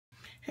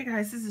Hey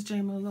guys, this is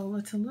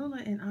Lola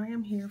Tallulah, and I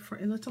am here for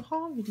a little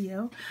haul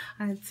video.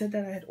 I had said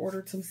that I had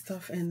ordered some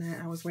stuff and that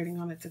I was waiting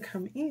on it to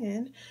come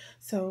in.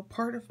 So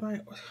part of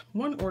my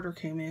one order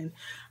came in.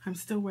 I'm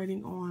still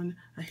waiting on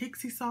a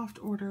Hixie Soft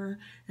order,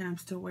 and I'm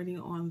still waiting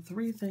on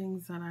 3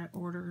 things that I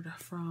ordered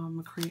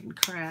from Create and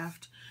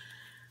Craft.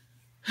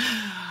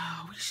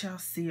 We shall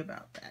see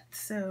about that.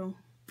 So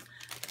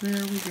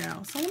there we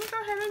go. So I'm going to go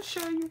ahead and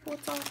show you what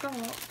I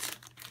got,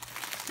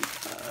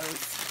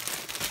 because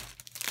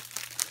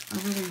I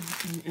really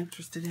am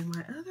interested in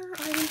my other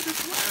items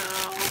as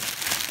well.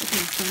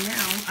 Okay, so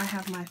now I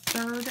have my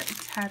 3rd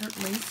Tattered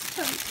Lace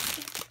Tote,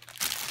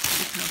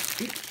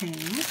 because it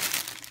came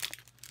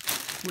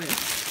with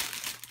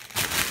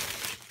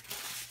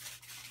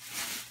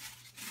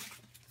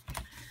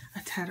a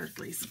Tattered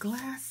Lace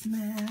glass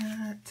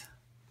mat.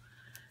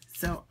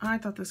 So I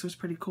thought this was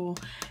pretty cool,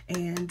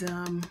 and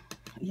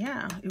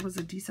yeah, it was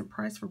a decent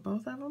price for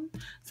both of them.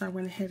 So I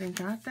went ahead and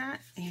got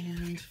that,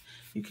 and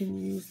you can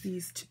use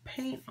these to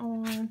paint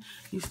on,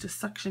 used to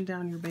suction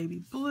down your baby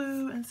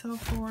blue and so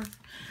forth.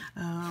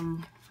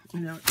 You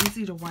know,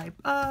 easy to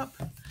wipe up.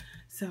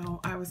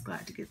 So I was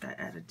glad to get that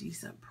at a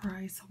decent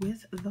price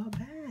with the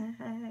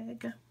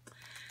bag.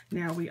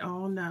 Now we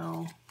all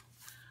know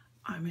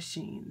our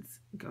machines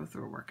go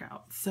through a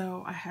workout.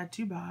 So I had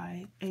to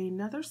buy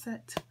another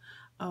set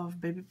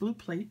of baby blue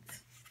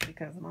plates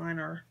because mine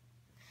are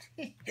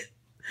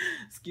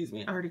excuse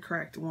me, I already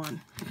cracked one.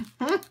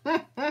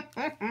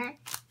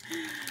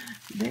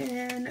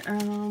 Then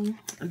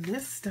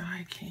this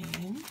die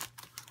came.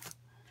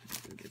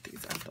 Let me get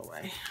these out the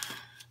way.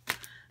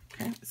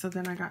 Okay, so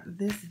then I got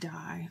this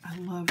die. I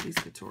love these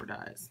couture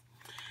dies.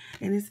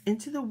 And it's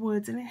Into the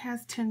Woods, and it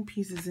has 10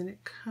 pieces, and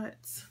it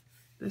cuts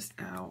this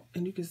out,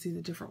 and you can see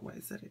the different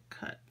ways that it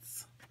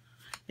cuts.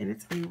 And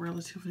it's a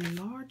relatively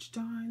large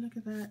die. Look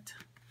at that.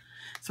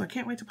 So I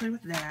can't wait to play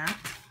with that.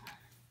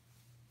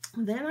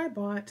 Then I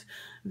bought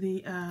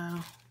the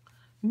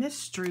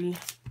mystery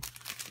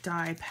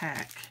die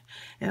pack,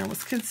 and I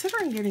was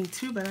considering getting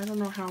 2, but I don't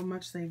know how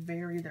much they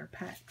vary their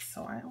packs,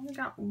 so I only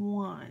got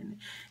 1,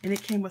 and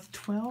it came with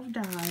 12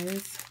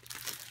 dies,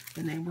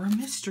 and they were a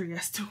mystery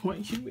as to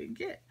what you would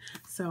get.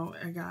 So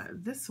I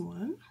got this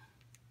one,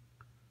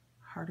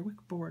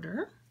 Hardwick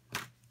border,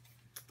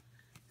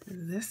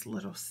 this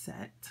little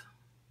set.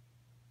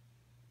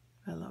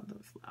 I love the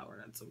flower,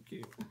 that's so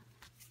cute.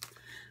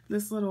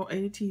 This little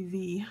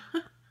ATV.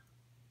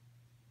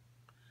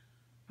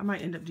 I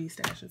might end up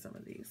destashing some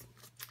of these.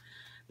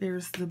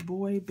 There's the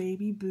boy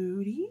baby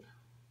booty.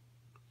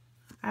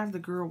 I have the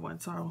girl one,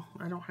 so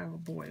I don't have a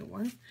boy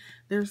one.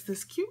 There's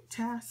this cute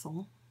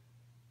tassel.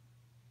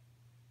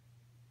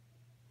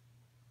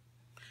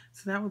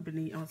 So that would be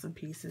neat on some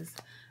pieces.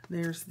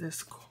 There's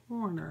this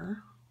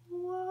corner.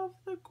 Love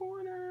the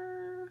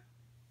corner.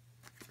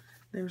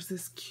 There's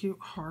this cute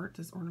heart,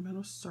 this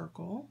ornamental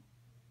circle.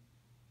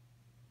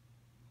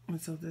 And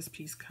so this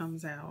piece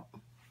comes out.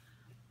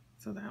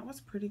 So that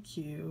was pretty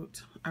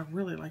cute. I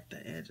really like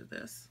the edge of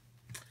this.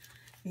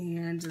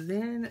 And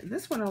then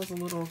this one I was a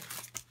little,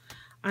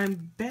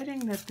 I'm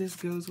betting that this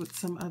goes with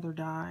some other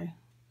die,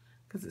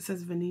 because it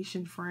says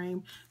Venetian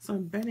frame. So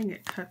I'm betting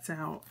it cuts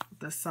out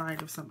the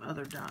side of some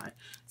other die.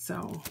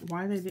 So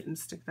why they didn't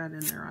stick that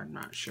in there, I'm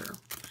not sure.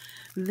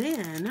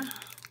 Then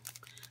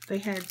they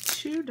had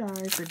 2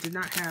 dies that did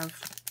not have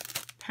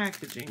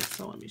packaging.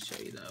 So let me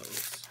show you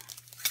those.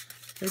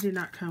 They did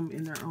not come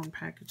in their own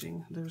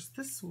packaging. There's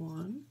this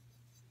one,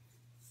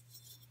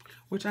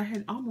 which I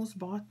had almost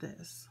bought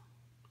this,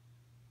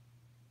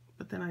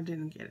 but then I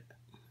didn't get it.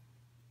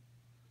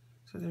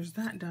 So there's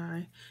that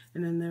die,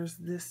 and then there's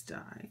this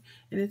die.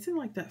 And it's in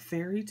like that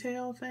fairy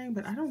tale thing,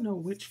 but I don't know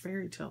which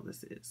fairy tale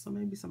this is, so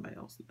maybe somebody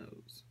else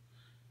knows.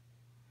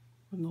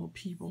 Little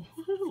people,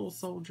 little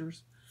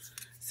soldiers.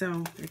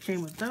 So it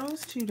came with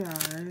those 2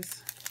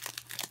 dies.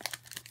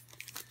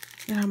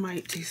 And I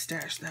might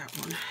destash that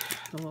one,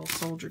 the little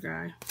soldier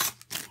guy.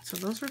 So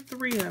those are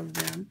 3 of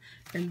them.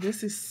 And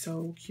this is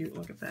so cute.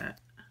 Look at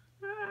that.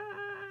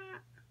 Ah,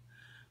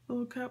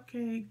 little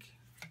cupcake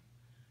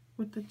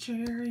with the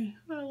cherry.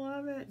 I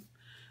love it.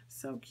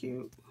 So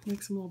cute.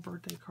 Make some little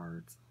birthday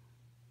cards.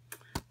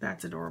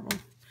 That's adorable.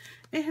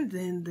 And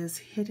then this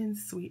Hidden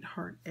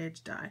Sweetheart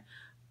edge die.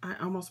 I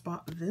almost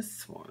bought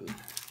this one.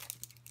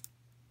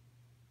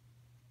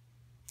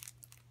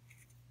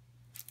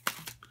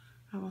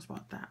 I almost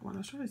bought that one. I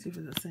was trying to see if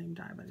it's the same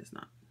die, but it's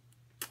not.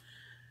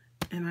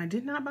 And I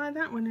did not buy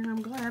that one, and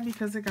I'm glad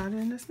because it got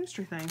in this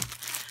mystery thing.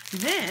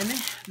 Then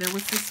there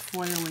was this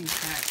foiling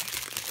pack.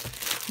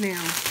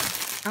 Now,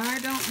 I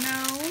don't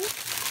know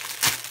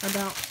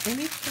about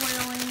any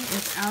foiling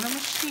without a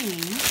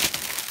machine,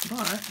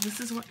 but this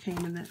is what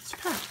came in this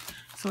pack.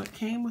 So it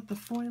came with the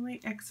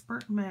Foiling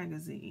Expert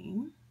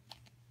magazine.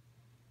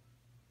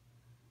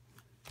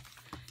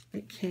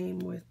 It came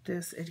with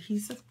this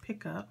adhesive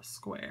pickup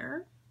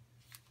square.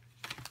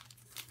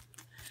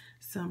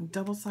 Some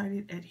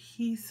double-sided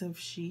adhesive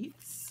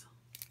sheets.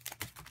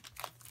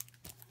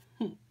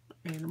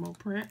 Animal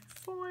print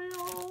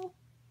foil.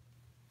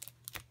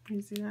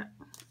 You see that?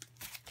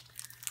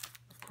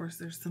 Of course,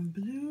 there's some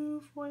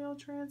blue foil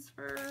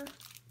transfer,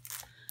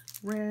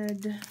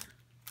 red.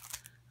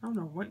 I don't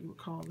know what you would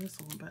call this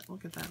one, but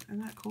look at that.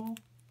 Isn't that cool?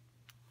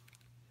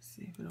 Let's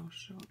see if it'll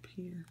show up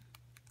here.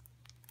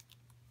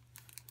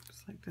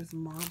 It's like this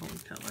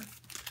marbly color.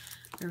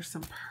 There's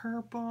some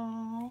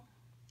purple.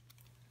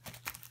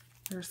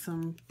 There's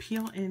some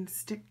peel and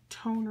stick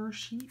toner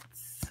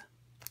sheets.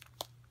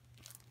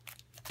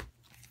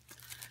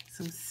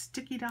 Some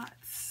sticky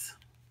dots.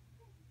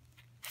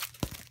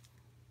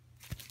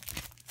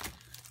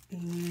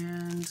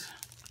 And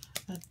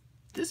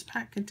this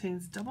pack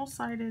contains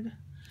double-sided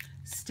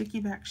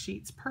sticky back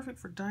sheets, perfect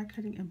for die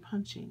cutting and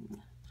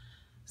punching.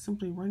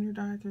 Simply run your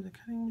die through the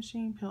cutting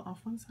machine, peel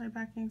off one side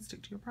backing,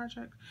 stick to your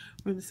project,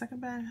 remove the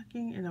second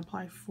backing, and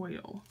apply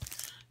foil.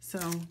 So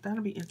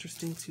that'll be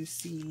interesting to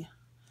see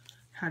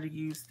how to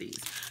use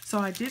these. So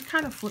I did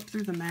kind of flip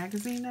through the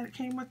magazine that it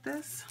came with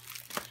this,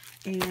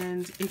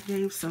 and it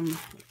gave some,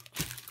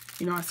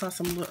 you know, I saw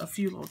a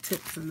few little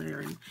tips in there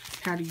and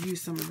how to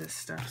use some of this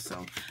stuff.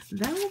 So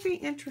that will be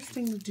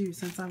interesting to do,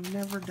 since I've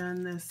never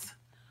done this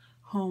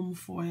home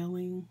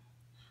foiling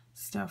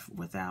stuff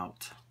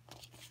without,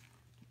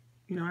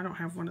 you know, I don't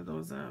have one of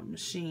those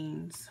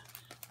machines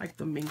like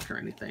the Mink or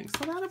anything.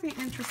 So that'll be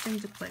interesting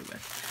to play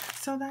with.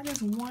 So that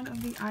is one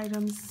of the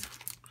items,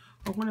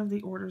 or one of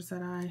the orders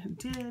that I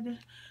did,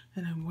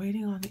 and I'm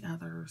waiting on the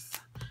others.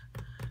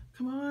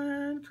 Come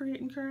on, Create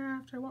and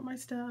Craft. I want my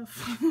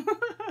stuff.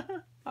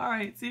 All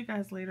right, see you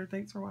guys later.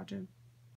 Thanks for watching.